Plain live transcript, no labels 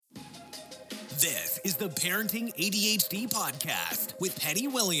This is the Parenting ADHD podcast with Penny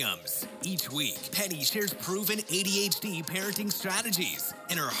Williams. Each week, Penny shares proven ADHD parenting strategies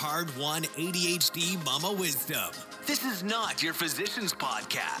and her hard-won ADHD mama wisdom. This is not your physician's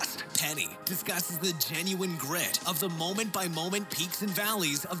podcast. Penny discusses the genuine grit of the moment-by-moment peaks and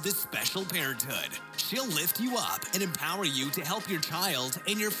valleys of this special parenthood. She'll lift you up and empower you to help your child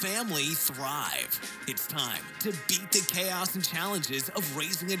and your family thrive. It's time to beat the chaos and challenges of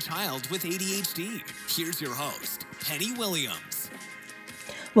raising a child with ADHD. Here's your host, Penny Williams.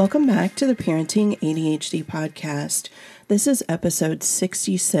 Welcome back to the Parenting ADHD podcast. This is episode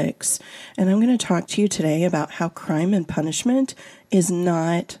 66, and I'm going to talk to you today about how crime and punishment is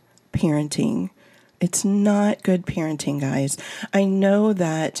not parenting. It's not good parenting, guys. I know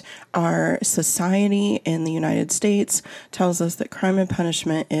that our society in the United States tells us that crime and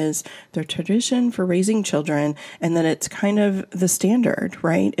punishment is their tradition for raising children and that it's kind of the standard,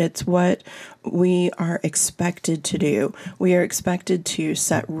 right? It's what we are expected to do. We are expected to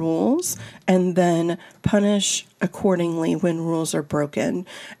set rules and then punish accordingly when rules are broken.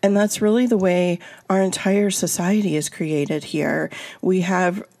 And that's really the way our entire society is created here. We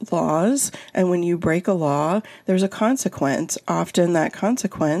have laws, and when you break a law, there's a consequence. Often that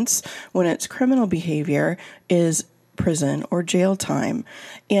consequence, when it's criminal behavior, is prison or jail time.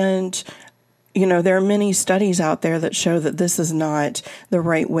 And you know, there are many studies out there that show that this is not the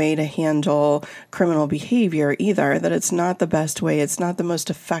right way to handle criminal behavior either, that it's not the best way, it's not the most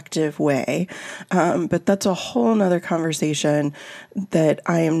effective way. But that's a whole nother conversation that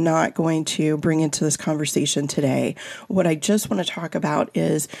I am not going to bring into this conversation today. What I just want to talk about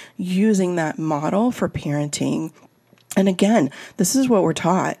is using that model for parenting. And again, this is what we're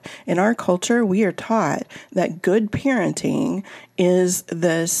taught. In our culture, we are taught that good parenting is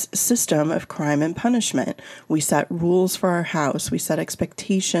this system of crime and punishment. We set rules for our house. We set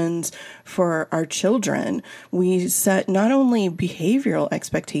expectations for our children. We set not only behavioral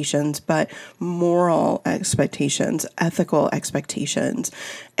expectations, but moral expectations, ethical expectations.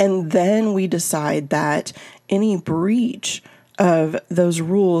 And then we decide that any breach of those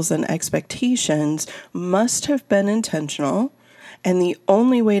rules and expectations must have been intentional, and the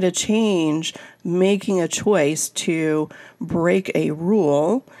only way to change making a choice to break a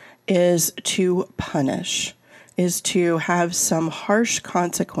rule is to punish, is to have some harsh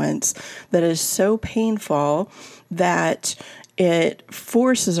consequence that is so painful that it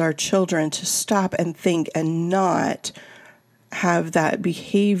forces our children to stop and think and not have that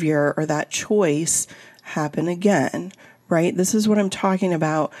behavior or that choice happen again. Right? This is what I'm talking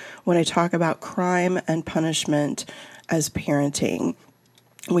about when I talk about crime and punishment as parenting.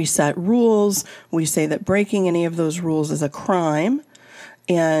 We set rules. We say that breaking any of those rules is a crime,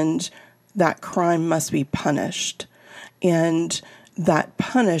 and that crime must be punished. And that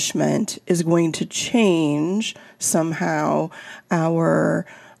punishment is going to change somehow our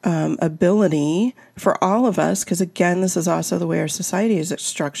ability for all of us, because again, this is also the way our society is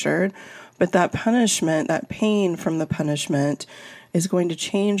structured. But that punishment, that pain from the punishment is going to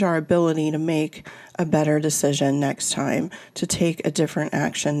change our ability to make a better decision next time, to take a different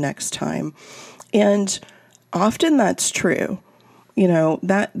action next time. And often that's true. You know,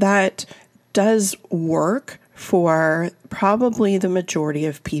 that does work for probably the majority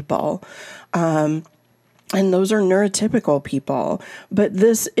of people. And those are neurotypical people. But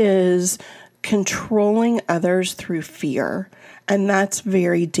this is controlling others through fear. And that's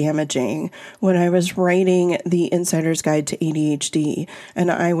very damaging. When I was writing the Insider's Guide to ADHD and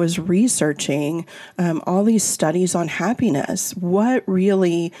I was researching all these studies on happiness, what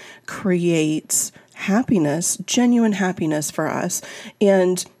really creates happiness, genuine happiness for us?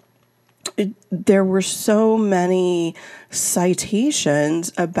 And there were so many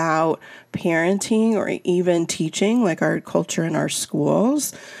citations about parenting or even teaching, like our culture in our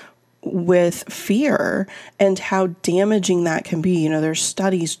schools, with fear and how damaging that can be. You know, there's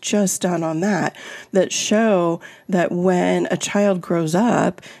studies just done on that show that when a child grows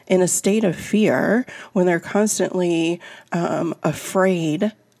up in a state of fear, when they're constantly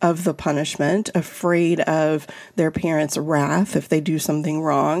afraid of the punishment, afraid of their parents' wrath if they do something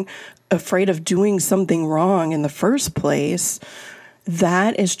wrong, afraid of doing something wrong in the first place,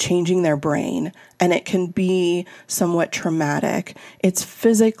 that is changing their brain, and it can be somewhat traumatic. It's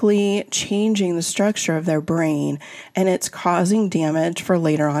physically changing the structure of their brain, and it's causing damage for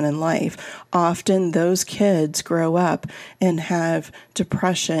later on in life. Often those kids grow up and have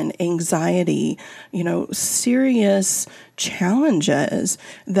depression, anxiety, serious challenges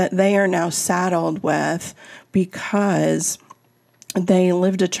that they are now saddled with because they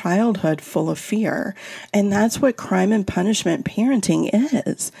lived a childhood full of fear. And that's what crime and punishment parenting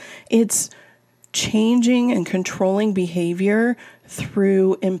is. It's changing and controlling behavior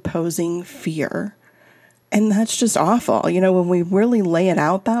through imposing fear. And that's just awful. When we really lay it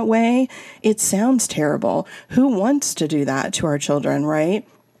out that way, it sounds terrible. Who wants to do that to our children, right?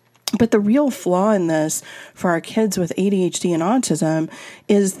 But the real flaw in this for our kids with ADHD and autism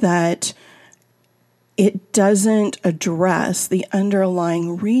is that it doesn't address the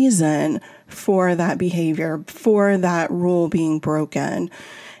underlying reason for that behavior, for that rule being broken.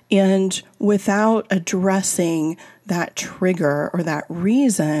 And without addressing that trigger or that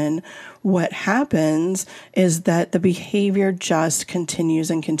reason, what happens is that the behavior just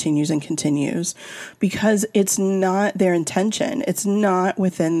continues and continues and continues because it's not their intention. It's not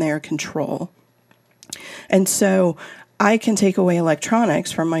within their control. And so I can take away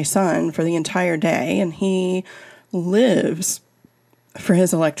electronics from my son for the entire day, and he lives for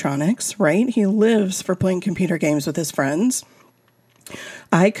his electronics, right? He lives for playing computer games with his friends.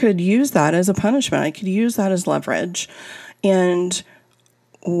 I could use that as a punishment. I could use that as leverage. And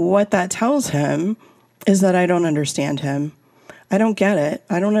what that tells him is that I don't understand him. I don't get it.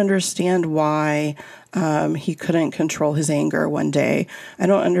 I don't understand why he couldn't control his anger one day. I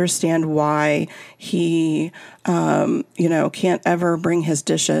don't understand why he, can't ever bring his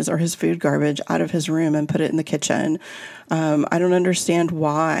dishes or his food garbage out of his room and put it in the kitchen. I don't understand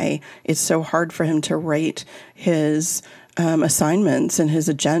why it's so hard for him to write his assignments and his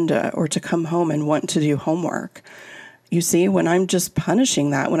agenda or to come home and want to do homework. You see, when I'm just punishing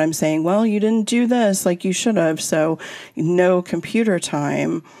that, when I'm saying, well, you didn't do this like you should have, so no computer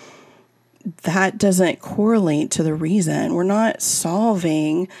time, that doesn't correlate to the reason. We're not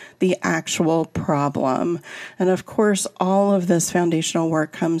solving the actual problem. And of course, all of this foundational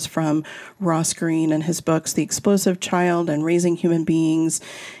work comes from Ross Greene and his books, The Explosive Child and Raising Human Beings.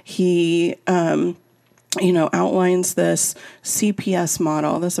 He outlines this CPS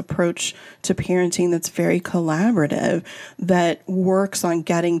model, this approach to parenting that's very collaborative, that works on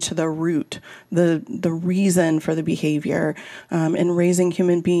getting to the root, the reason for the behavior. In Raising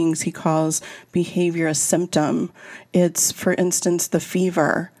Human Beings, he calls behavior a symptom. It's, for instance, the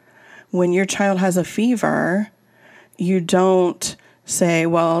fever. When your child has a fever, you don't say,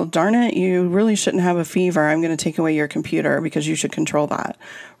 well, darn it, you really shouldn't have a fever. I'm going to take away your computer because you should control that,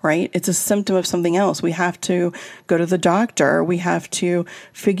 right? It's a symptom of something else. We have to go to the doctor. We have to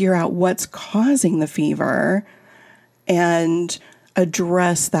figure out what's causing the fever and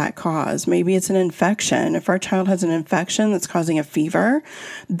address that cause. Maybe it's an infection. If our child has an infection that's causing a fever,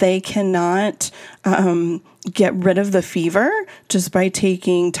 they cannot get rid of the fever just by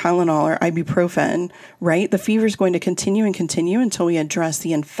taking Tylenol or ibuprofen, right? The fever is going to continue and continue until we address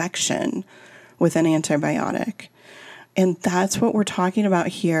the infection with an antibiotic. And that's what we're talking about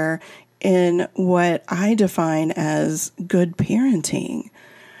here in what I define as good parenting.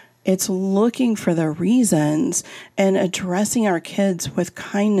 It's looking for the reasons and addressing our kids with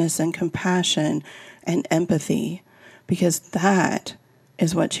kindness and compassion and empathy, because that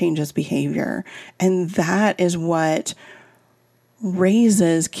is what changes behavior. And that is what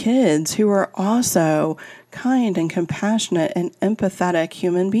raises kids who are also kind and compassionate and empathetic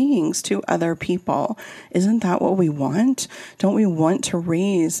human beings to other people. Isn't that what we want? Don't we want to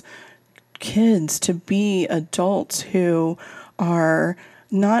raise kids to be adults who are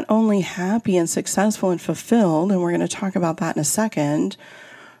not only happy and successful and fulfilled, and we're going to talk about that in a second,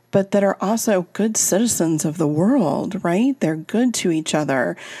 but that are also good citizens of the world, right? They're good to each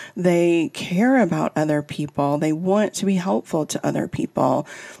other. They care about other people. They want to be helpful to other people.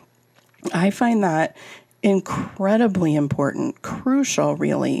 I find that incredibly important, crucial,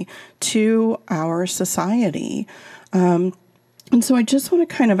 really, to our society. And so I just want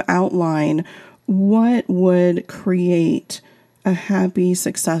to kind of outline what would create a happy,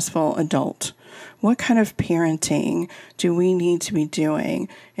 successful adult. What kind of parenting do we need to be doing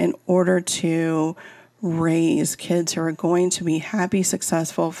in order to raise kids who are going to be happy,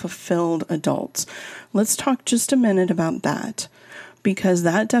 successful, fulfilled adults? Let's talk just a minute about that, because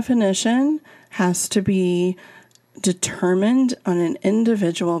that definition has to be determined on an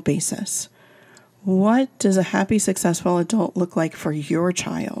individual basis. What does a happy, successful adult look like for your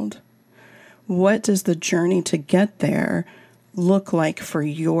child? What does the journey to get there look like for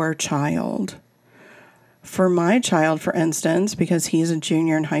your child? For my child, for instance, because he's a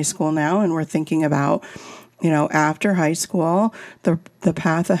junior in high school now, and we're thinking about, after high school, the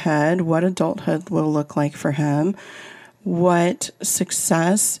path ahead, what adulthood will look like for him, what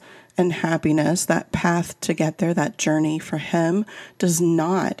success and happiness, that path to get there, that journey for him does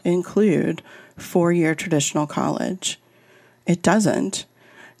not include 4-year traditional college. It doesn't.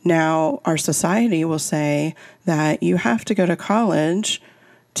 Now, our society will say that you have to go to college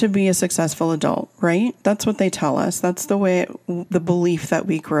to be a successful adult, right? That's what they tell us. That's the belief that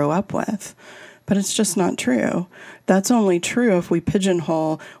we grow up with. But it's just not true. That's only true if we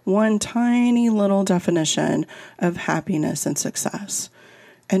pigeonhole one tiny little definition of happiness and success.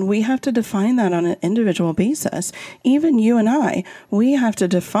 And we have to define that on an individual basis. Even you and I, we have to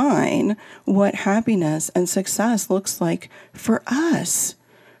define what happiness and success looks like for us.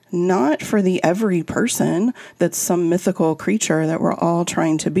 Not for the every person that's some mythical creature that we're all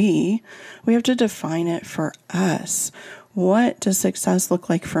trying to be. We have to define it for us. What does success look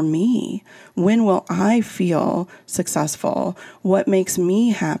like for me? When will I feel successful? What makes me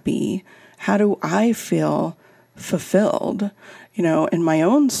happy? How do I feel fulfilled? In my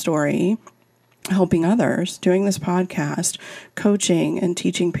own story, helping others, doing this podcast, coaching and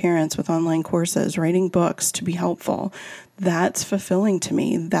teaching parents with online courses, writing books to be helpful. That's fulfilling to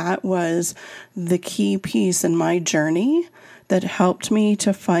me. That was the key piece in my journey that helped me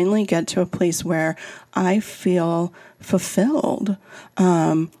to finally get to a place where I feel fulfilled.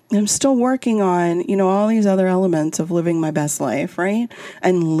 I'm still working on, all these other elements of living my best life, right?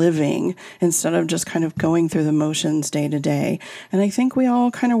 And living instead of just kind of going through the motions day to day. And I think we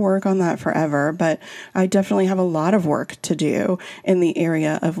all kind of work on that forever, but I definitely have a lot of work to do in the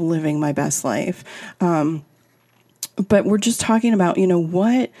area of living my best life. But we're just talking about,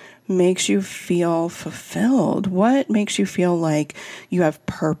 what makes you feel fulfilled? What makes you feel like you have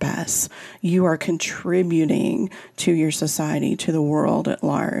purpose? You are contributing to your society, to the world at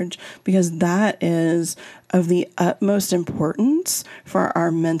large, because that is of the utmost importance for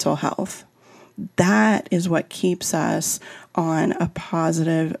our mental health. That is what keeps us on a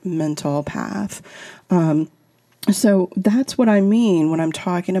positive mental path. So that's what I mean when I'm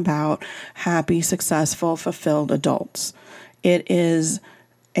talking about happy, successful, fulfilled adults. It is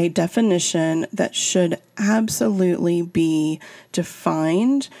a definition that should absolutely be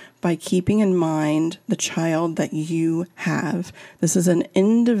defined by keeping in mind the child that you have. This is an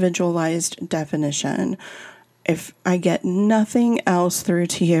individualized definition. If I get nothing else through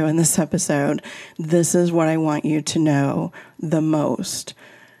to you in this episode, this is what I want you to know the most.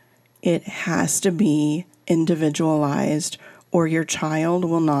 It has to be individualized, or your child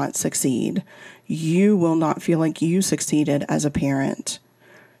will not succeed. You will not feel like you succeeded as a parent.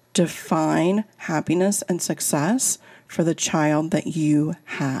 Define happiness and success for the child that you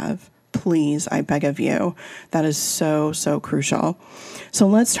have. Please, I beg of you. That is so, so crucial. So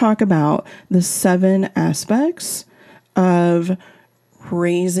let's talk about the 7 aspects of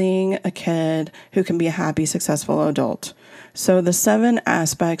raising a kid who can be a happy, successful adult. So the 7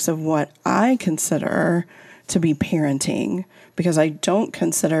 aspects of what I consider to be parenting, because I don't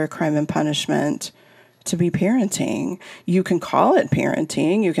consider Crime and Punishment to be parenting. You can call it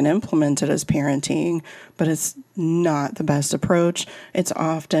parenting, you can implement it as parenting, but it's not the best approach. It's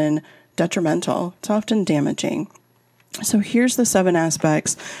often detrimental, it's often damaging. So here's the 7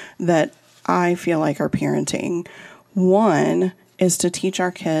 aspects that I feel like are parenting. 1 is to teach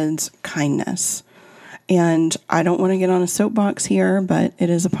our kids kindness. And I don't want to get on a soapbox here, but it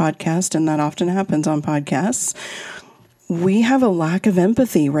is a podcast, and that often happens on podcasts. We have a lack of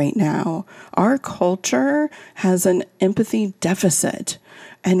empathy right now. Our culture has an empathy deficit,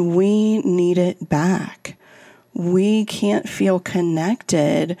 and we need it back. We can't feel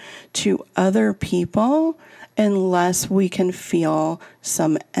connected to other people unless we can feel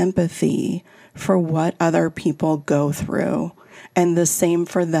some empathy for what other people go through. And the same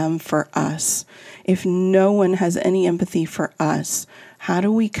for them, for us. If no one has any empathy for us, how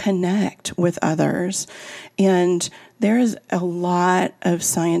do we connect with others? And there is a lot of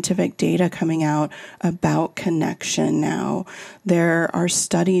scientific data coming out about connection now. There are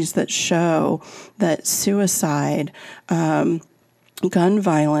studies that show that suicide, gun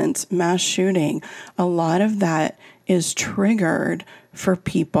violence, mass shooting, a lot of that is triggered for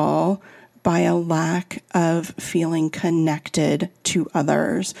people by a lack of feeling connected to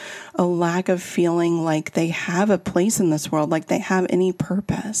others, a lack of feeling like they have a place in this world, like they have any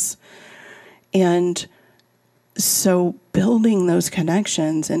purpose. And so building those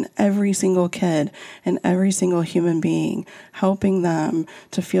connections in every single kid and every single human being, helping them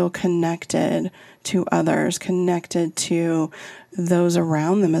to feel connected to others, connected to those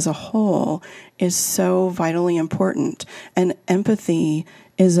around them as a whole, is so vitally important. And empathy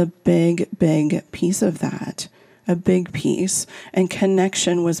is a big, big piece of that, a big piece. And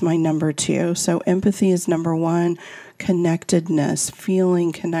connection was my number 2. So empathy is number 1, connectedness,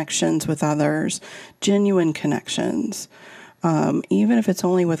 feeling connections with others, genuine connections. Even if it's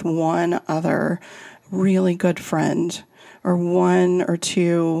only with one other really good friend or 1 or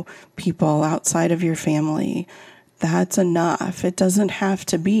 2 people outside of your family, That's enough. It doesn't have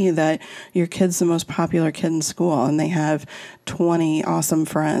to be that your kid's the most popular kid in school and they have 20 awesome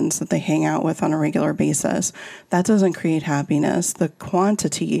friends that they hang out with on a regular basis. That doesn't create happiness. The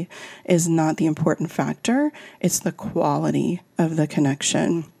quantity is not the important factor. It's the quality of the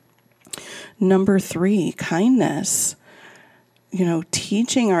connection. Number 3, kindness.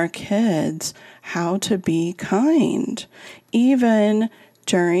 Teaching our kids how to be kind, even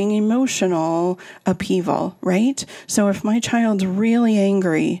during emotional upheaval, right? So if my child's really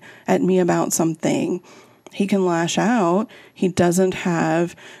angry at me about something, he can lash out. He doesn't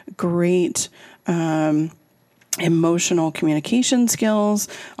have great emotional communication skills,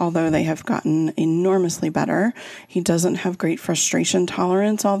 although they have gotten enormously better. He doesn't have great frustration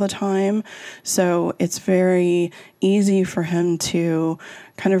tolerance all the time. So it's very easy for him to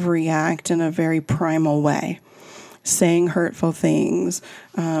kind of react in a very primal way, saying hurtful things,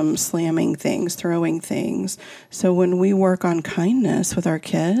 slamming things, throwing things. So when we work on kindness with our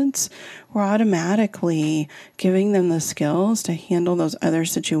kids, we're automatically giving them the skills to handle those other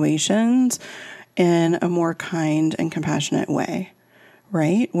situations in a more kind and compassionate way,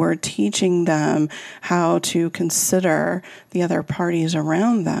 right? We're teaching them how to consider the other parties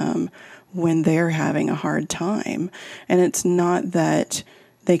around them when they're having a hard time. And it's not that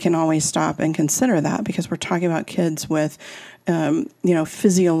they can always stop and consider that, because we're talking about kids with,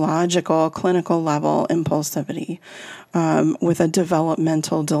 physiological, clinical level impulsivity, with a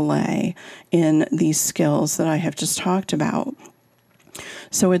developmental delay in these skills that I have just talked about.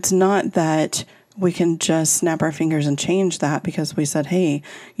 So it's not that we can just snap our fingers and change that because we said, hey,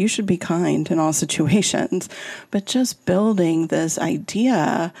 you should be kind in all situations, but just building this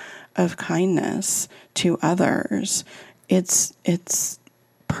idea of kindness to others. It's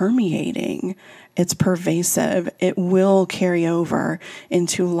permeating, it's pervasive, it will carry over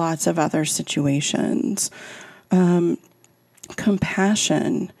into lots of other situations.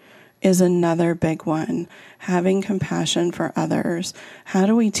 Compassion is another big one. Having compassion for others. How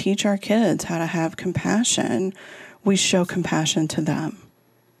do we teach our kids how to have compassion? We show compassion to them,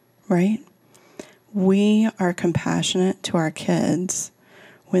 right? We are compassionate to our kids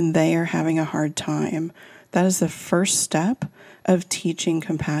when they are having a hard time. That is the first step of teaching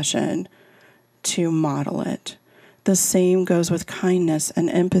compassion, to model it. The same goes with kindness and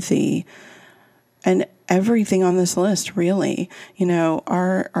empathy and everything on this list, really.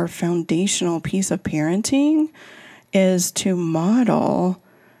 Our foundational piece of parenting is to model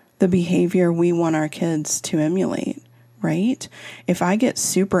the behavior we want our kids to emulate, right? If I get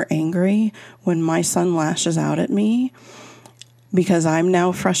super angry when my son lashes out at me because I'm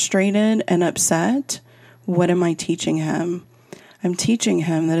now frustrated and upset, what am I teaching him? I'm teaching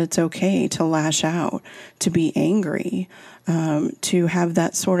him that it's okay to lash out, to be angry, to have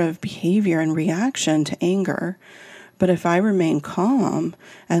that sort of behavior and reaction to anger. But if I remain calm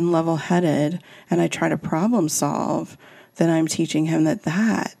and level-headed and I try to problem solve, then I'm teaching him that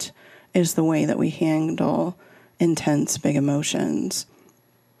that is the way that we handle intense, big emotions.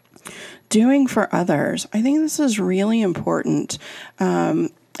 Doing for others. I think this is really important.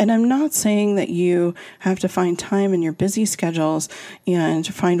 And I'm not saying that you have to find time in your busy schedules and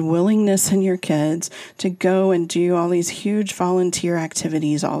find willingness in your kids to go and do all these huge volunteer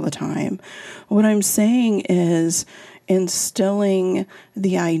activities all the time. What I'm saying is instilling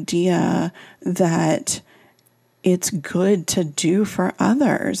the idea that it's good to do for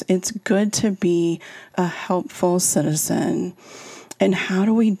others. It's good to be a helpful citizen. And how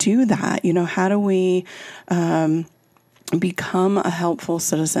do we do that? How do we become a helpful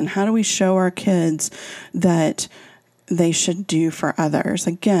citizen? How do we show our kids that they should do for others?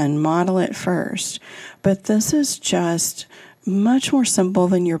 Again, model it first. But this is just much more simple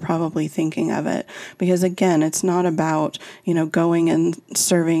than you're probably thinking of it. Because again, it's not about, going and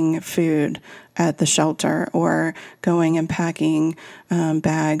serving food at the shelter or going and packing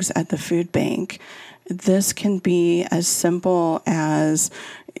bags at the food bank. This can be as simple as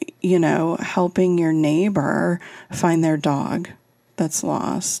helping your neighbor find their dog that's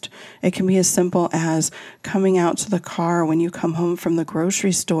lost. It can be as simple as coming out to the car when you come home from the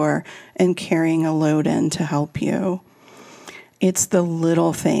grocery store and carrying a load in to help you. It's the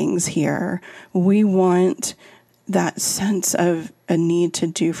little things here. We want that sense of a need to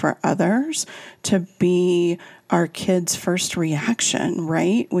do for others to be our kids' first reaction,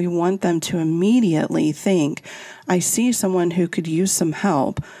 right? We want them to immediately think, I see someone who could use some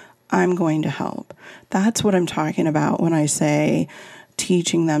help, I'm going to help. That's what I'm talking about when I say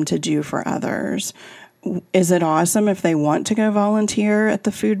teaching them to do for others. Is it awesome if they want to go volunteer at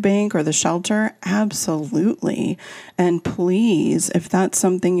the food bank or the shelter? Absolutely. And please, if that's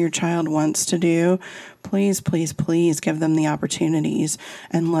something your child wants to do, please, please, please give them the opportunities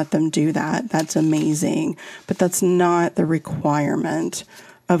and let them do that. That's amazing. But that's not the requirement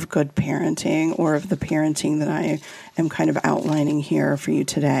of good parenting or of the parenting that I am kind of outlining here for you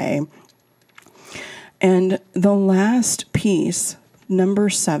today. And the last piece, number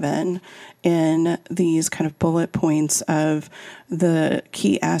 7, in these kind of bullet points of the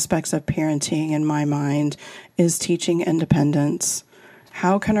key aspects of parenting in my mind, is teaching independence.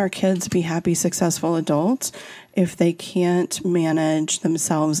 How can our kids be happy, successful adults if they can't manage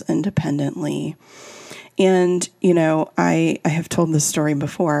themselves independently? And, I have told this story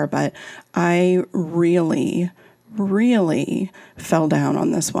before, but I really fell down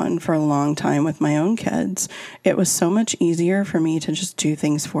on this one for a long time with my own kids. It was so much easier for me to just do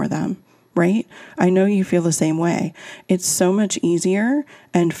things for them, right? I know you feel the same way. It's so much easier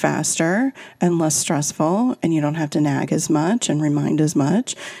and faster and less stressful, and you don't have to nag as much and remind as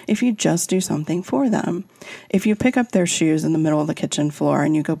much if you just do something for them. If you pick up their shoes in the middle of the kitchen floor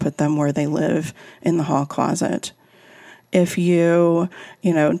and you go put them where they live in the hall closet, if you,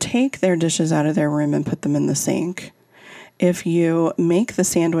 take their dishes out of their room and put them in the sink, if you make the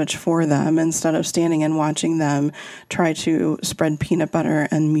sandwich for them instead of standing and watching them try to spread peanut butter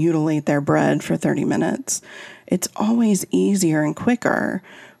and mutilate their bread for 30 minutes, it's always easier and quicker.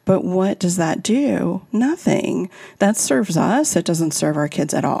 But what does that do? Nothing. That serves us. It doesn't serve our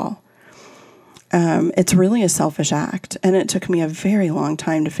kids at all. It's really a selfish act. And it took me a very long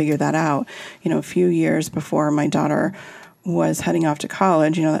time to figure that out. A few years before my daughter was heading off to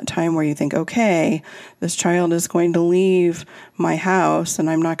college, that time where you think, okay, this child is going to leave my house and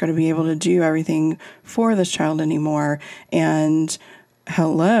I'm not going to be able to do everything for this child anymore. And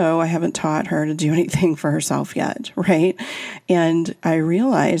hello, I haven't taught her to do anything for herself yet, right? And I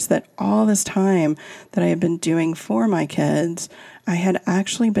realized that all this time that I had been doing for my kids, I had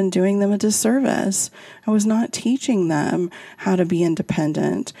actually been doing them a disservice. I was not teaching them how to be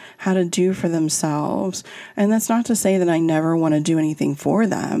independent, how to do for themselves. And that's not to say that I never want to do anything for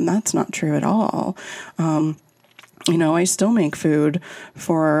them. That's not true at all. I still make food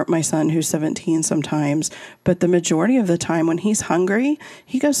for my son who's 17 sometimes, but the majority of the time when he's hungry,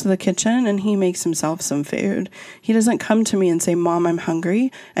 he goes to the kitchen and he makes himself some food. He doesn't come to me and say, Mom, I'm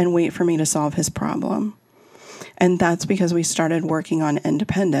hungry, and wait for me to solve his problem. And that's because we started working on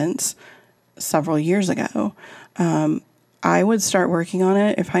independence several years ago. I would start working on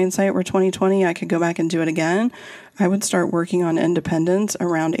it. If hindsight were 2020, I could go back and do it again. I would start working on independence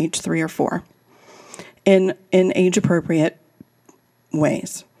around age 3 or 4 in age-appropriate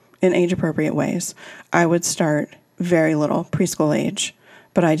ways. In age-appropriate ways. I would start very little, preschool age,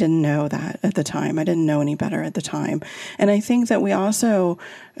 but I didn't know that at the time. I didn't know any better at the time. And I think that we also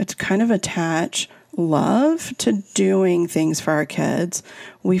kind of attach love to doing things for our kids.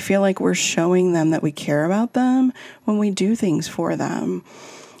 We feel like we're showing them that we care about them when we do things for them.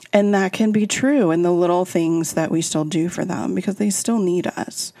 And that can be true in the little things that we still do for them because they still need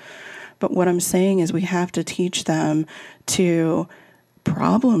us. But what I'm saying is we have to teach them to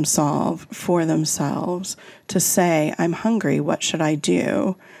problem solve for themselves, to say, I'm hungry, what should I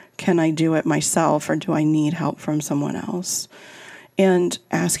do? Can I do it myself or do I need help from someone else? And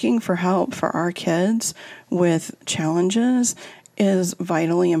asking for help for our kids with challenges is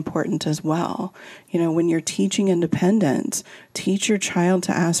vitally important as well. When you're teaching independence, teach your child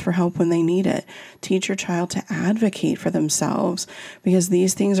to ask for help when they need it. Teach your child to advocate for themselves, because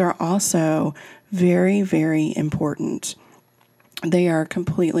these things are also very, very important. They are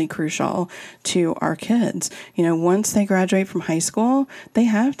completely crucial to our kids. Once they graduate from high school, they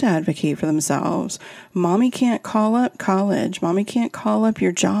have to advocate for themselves. Mommy can't call up college. Mommy can't call up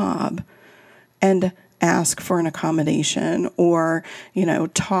your job and ask for an accommodation or,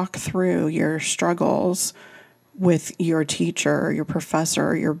 talk through your struggles with your teacher, your professor,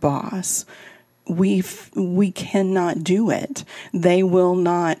 or your boss. We cannot do it. They will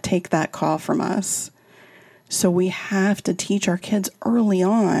not take that call from us. So we have to teach our kids early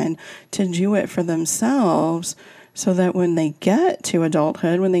on to do it for themselves so that when they get to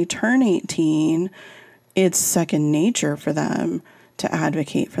adulthood, when they turn 18, it's second nature for them to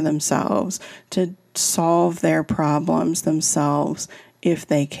advocate for themselves, to solve their problems themselves if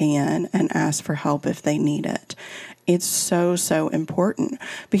they can, and ask for help if they need it. It's so, so important,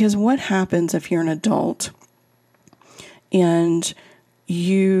 because what happens if you're an adult and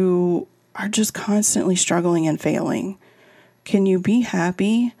you are just constantly struggling and failing? Can you be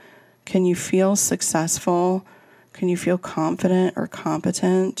happy? Can you feel successful? Can you feel confident or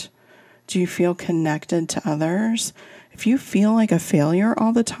competent Do you feel connected to others? If you feel like a failure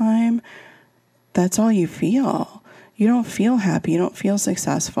all the time, that's all you feel. You don't feel happy. You don't feel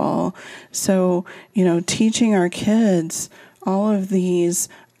successful. So, teaching our kids all of these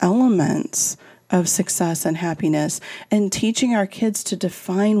elements of success and happiness, and teaching our kids to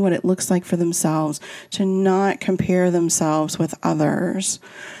define what it looks like for themselves, to not compare themselves with others.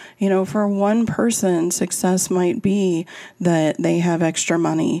 For one person, success might be that they have extra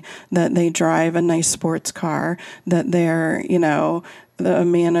money, that they drive a nice sports car, that they're, the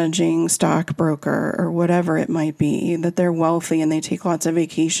managing stockbroker or whatever it might be, that they're wealthy and they take lots of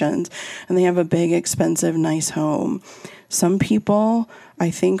vacations and they have a big, expensive, nice home. Some people,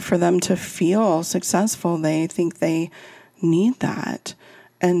 I think for them to feel successful, they think they need that.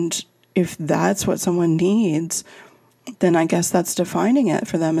 And if that's what someone needs, then I guess that's defining it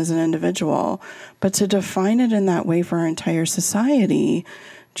for them as an individual. But to define it in that way for our entire society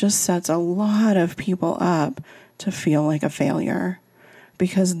just sets a lot of people up to feel like a failure,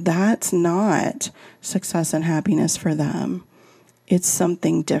 because that's not success and happiness for them. It's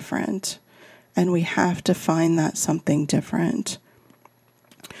something different, and we have to find that something different.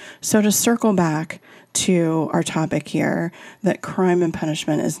 So to circle back to our topic here, that crime and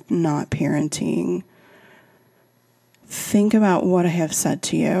punishment is not parenting. Think about what I have said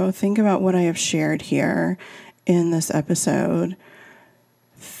to you. Think about what I have shared here in this episode.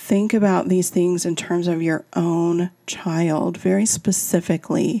 Think about these things in terms of your own child, very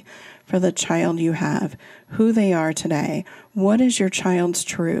specifically for the child you have, who they are today. What is your child's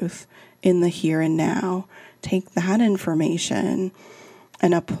truth in the here and now? Take that information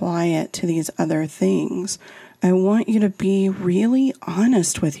and apply it to these other things. I want you to be really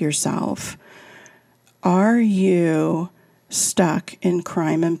honest with yourself. Are you stuck in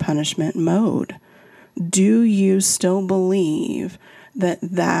crime and punishment mode? Do you still believe that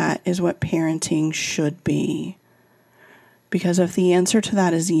that is what parenting should be? Because if the answer to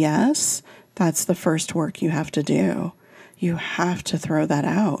that is yes, that's the first work you have to do. You have to throw that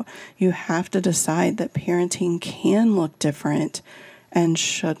out. You have to decide that parenting can look different and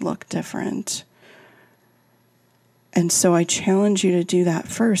should look different. And so I challenge you to do that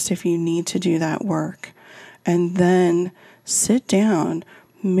first if you need to do that work. And then sit down,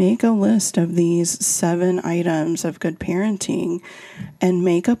 make a list of these 7 items of good parenting, and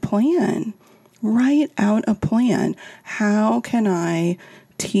make a plan. Write out a plan. How can I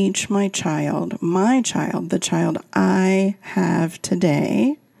teach my child, the child I have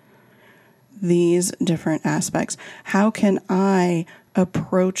today, these different aspects? How can I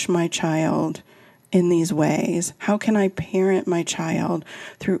approach my child in these ways? How can I parent my child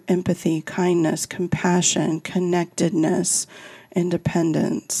through empathy, kindness, compassion, connectedness,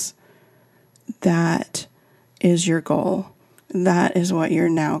 independence? That is your goal. That is what you're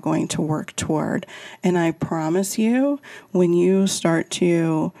now going to work toward. And I promise you, when you start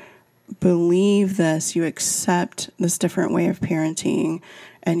to believe this, you accept this different way of parenting,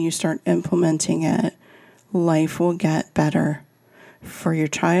 and you start implementing it, life will get better. For your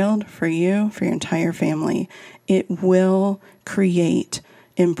child, for you, for your entire family. It will create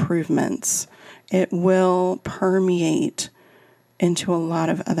improvements. It will permeate into a lot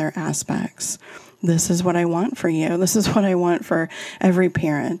of other aspects. This is what I want for you. This is what I want for every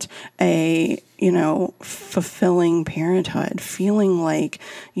parent. A, fulfilling parenthood, feeling like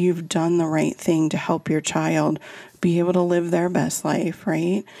you've done the right thing to help your child be able to live their best life,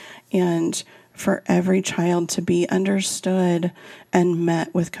 right? And for every child to be understood and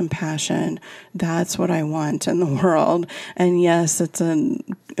met with compassion. That's what I want in the world. And yes, it's a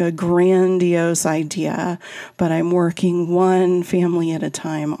grandiose idea, but I'm working one family at a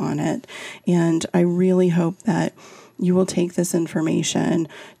time on it. And I really hope that you will take this information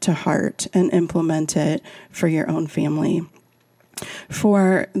to heart and implement it for your own family.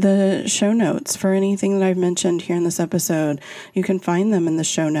 For the show notes, for anything that I've mentioned here in this episode, you can find them in the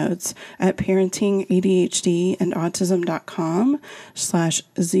show notes at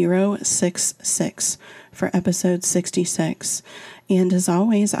parentingadhdandautism.com/066 for episode 66. And as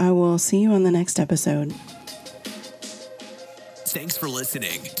always, I will see you on the next episode. Thanks for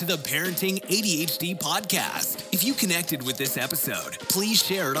listening to the Parenting ADHD podcast. If you connected with this episode, please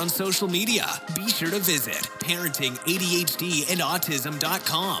share it on social media. Be sure to visit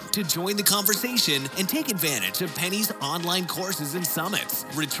parentingadhdandautism.com to join the conversation and take advantage of Penny's online courses and summits,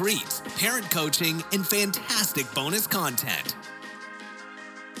 retreats, parent coaching, and fantastic bonus content.